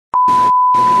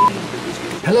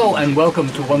Hello and welcome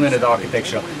to 1 Minute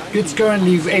Architecture. It's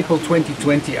currently April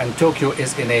 2020 and Tokyo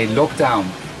is in a lockdown.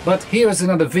 But here is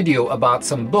another video about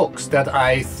some books that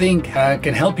I think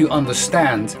can help you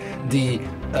understand the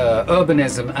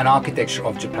urbanism and architecture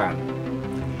of Japan.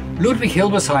 Ludwig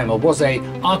Hilbersheimer was an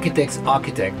architect's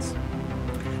architect.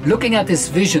 Looking at his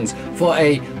visions for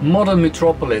a modern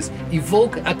metropolis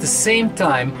evoke at the same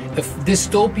time a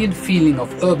dystopian feeling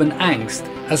of urban angst,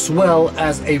 as well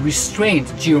as a restrained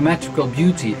geometrical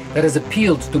beauty that has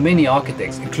appealed to many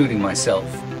architects, including myself.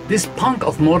 This punk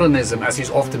of modernism, as he's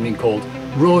often been called,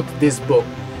 wrote this book,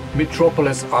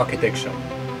 Metropolisarchitecture.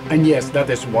 And yes, that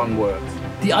is one word.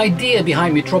 The idea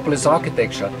behind Metropolis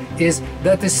architecture is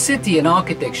that the city and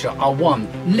architecture are one,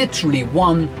 literally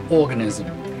one organism.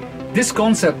 This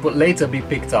concept would later be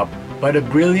picked up by the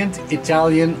brilliant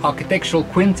Italian architectural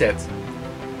quintet,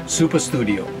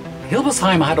 Superstudio.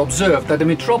 Hilbersheimer had observed that the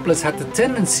metropolis had the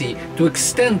tendency to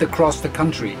extend across the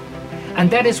country.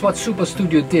 And that is what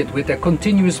Superstudio did with their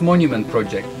continuous monument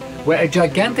project, where a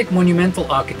gigantic monumental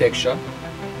architecture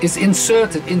is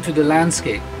inserted into the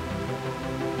landscape,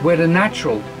 where the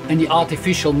natural and the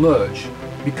artificial merge,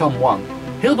 become one.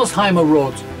 Hilbersheimer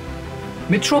wrote,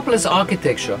 "Metropolis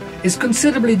architecture is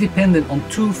considerably dependent on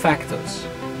two factors: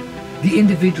 the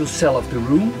individual cell of the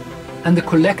room and the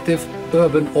collective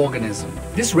urban organism."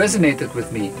 This resonated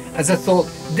with me, as I thought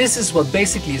this is what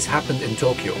basically has happened in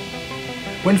Tokyo.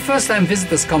 When first-time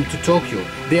visitors come to Tokyo,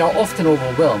 they are often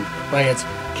overwhelmed by its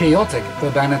chaotic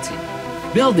urbanity.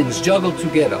 Buildings juggle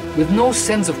together with no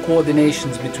sense of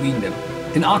coordinations between them.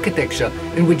 An architecture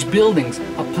in which buildings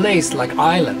are placed like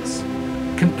islands,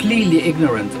 completely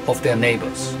ignorant of their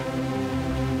neighbors.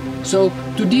 So,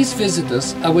 to these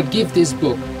visitors, I would give this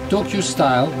book, Tokyo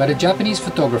Style, by the Japanese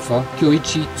photographer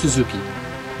Kyoichi Tsuzuki.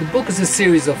 The book is a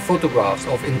series of photographs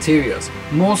of interiors,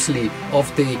 mostly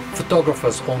of the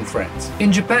photographer's own friends.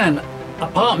 In Japan,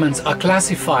 apartments are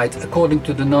classified according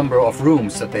to the number of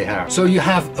rooms that they have. So you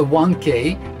have a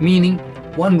 1K, meaning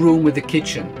one room with a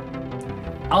kitchen,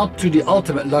 out to the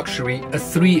ultimate luxury, a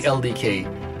 3 LDK,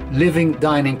 living,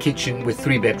 dining, kitchen with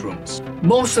 3 bedrooms.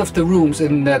 Most of the rooms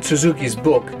in Tsuzuki's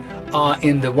book are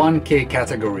in the 1K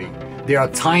category. They are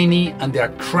tiny and they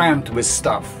are crammed with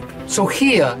stuff. So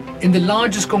here, in the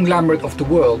largest conglomerate of the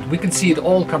world, we can see it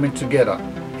all coming together.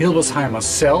 Hilbersheimer's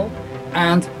cell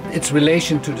and its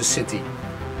relation to the city.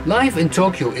 Life in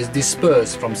Tokyo is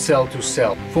dispersed from cell to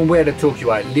cell, from where the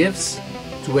Tokyoite lives,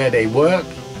 to where they work,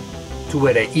 to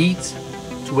where they eat,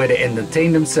 to where they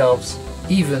entertain themselves,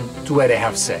 even to where they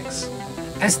have sex.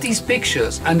 As these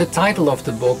pictures and the title of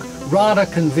the book rather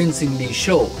convincingly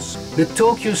shows, the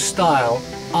Tokyo style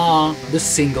are the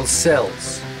single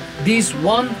cells. These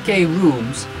 1K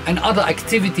rooms and other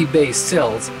activity-based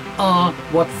cells are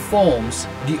what forms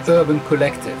the urban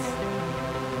collective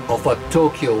of what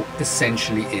Tokyo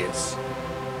essentially is.